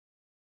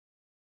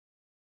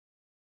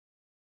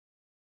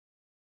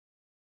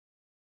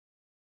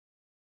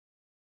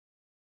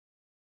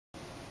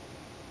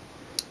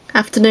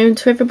Afternoon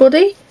to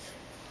everybody.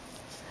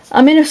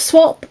 I'm in a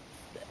swap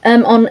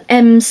on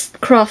M's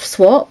Craft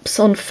Swaps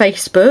on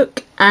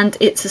Facebook, and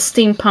it's a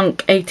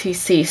Steampunk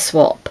ATC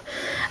swap,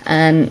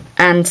 and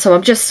so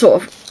I'm just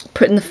sort of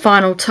putting the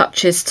final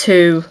touches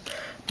to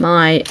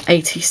my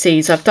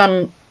ATCs. I've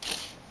done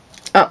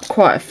up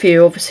quite a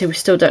few. Obviously we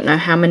still don't know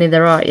how many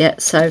there are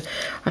yet, so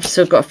I've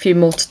still got a few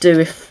more to do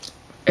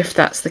if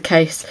that's the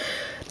case.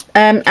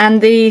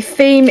 And the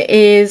theme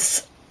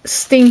is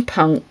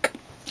steampunk.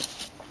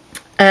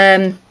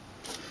 And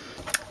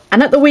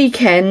at the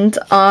weekend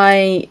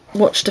I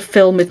watched a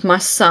film with my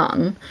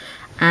son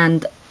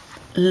and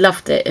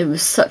loved it. It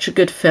was such a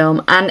good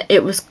film, and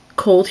it was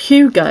called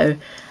Hugo.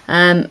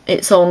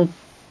 It's on,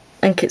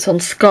 I think it's on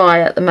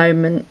Sky at the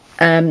moment,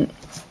 and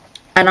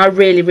I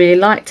really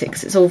liked it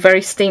because it's all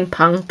very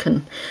steampunk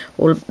and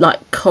all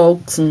like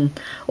cogs and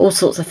all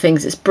sorts of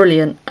things. It's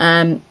brilliant.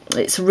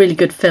 It's a really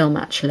good film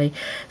actually.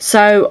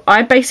 So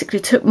I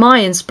basically took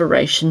my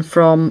inspiration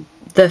from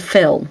the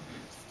film.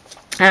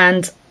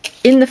 And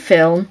in the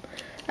film,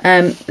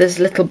 there's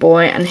a little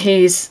boy, and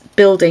he's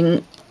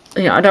building.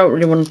 You know, I don't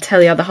really want to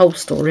tell you the whole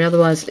story,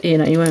 otherwise, you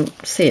know, you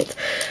won't see it.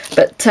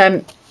 But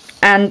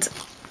and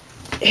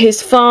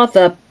his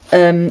father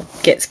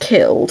gets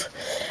killed,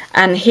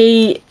 and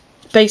he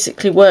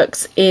basically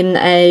works in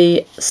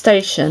a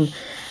station,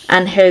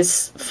 and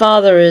his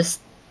father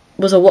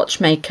was a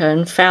watchmaker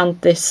and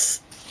found this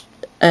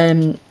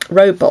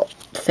robot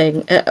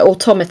thing,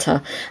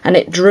 automata, and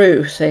it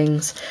drew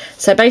things.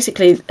 So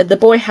basically the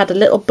boy had a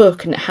little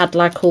book, and it had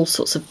like all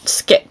sorts of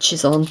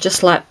sketches on,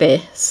 just like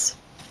this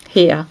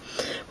here,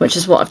 which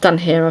is what I've done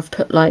here. I've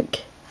put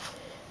like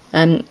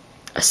a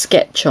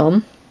sketch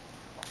on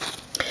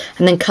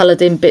and then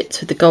coloured in bits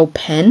with the gold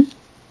pen,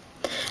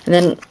 and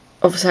then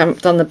obviously I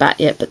haven't done the back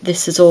yet, but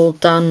this is all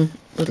done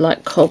with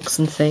like cogs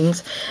and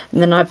things,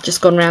 and then I've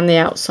just gone around the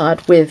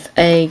outside with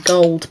a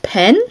gold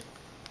pen.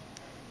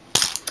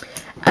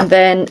 And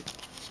then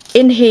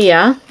in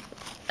here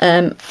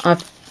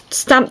I've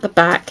stamped the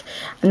back,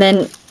 and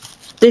then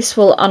this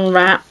will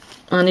unwrap.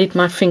 I need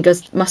my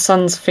fingers, my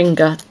son's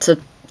finger, to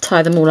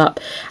tie them all up.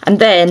 And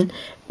then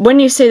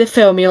when you see the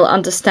film you'll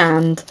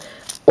understand,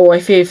 or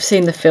if you've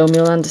seen the film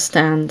you'll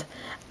understand.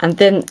 And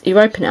then you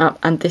open it up,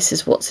 and this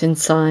is what's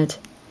inside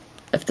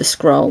of the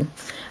scroll.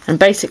 And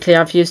basically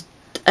I've used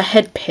a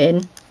head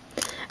pin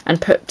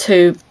and put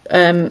two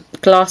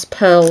glass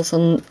pearls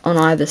on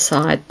either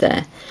side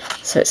there,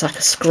 so it's like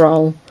a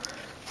scroll.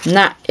 And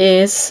that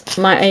is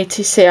my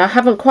ATC. I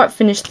haven't quite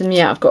finished them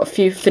yet. I've got a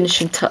few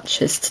finishing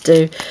touches to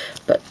do,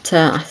 but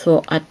I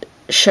thought I'd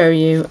show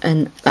you,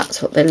 and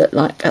that's what they look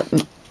like at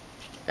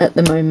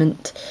the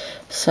moment.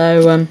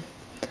 So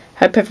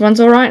hope everyone's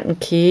alright, and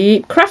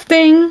keep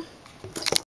crafting.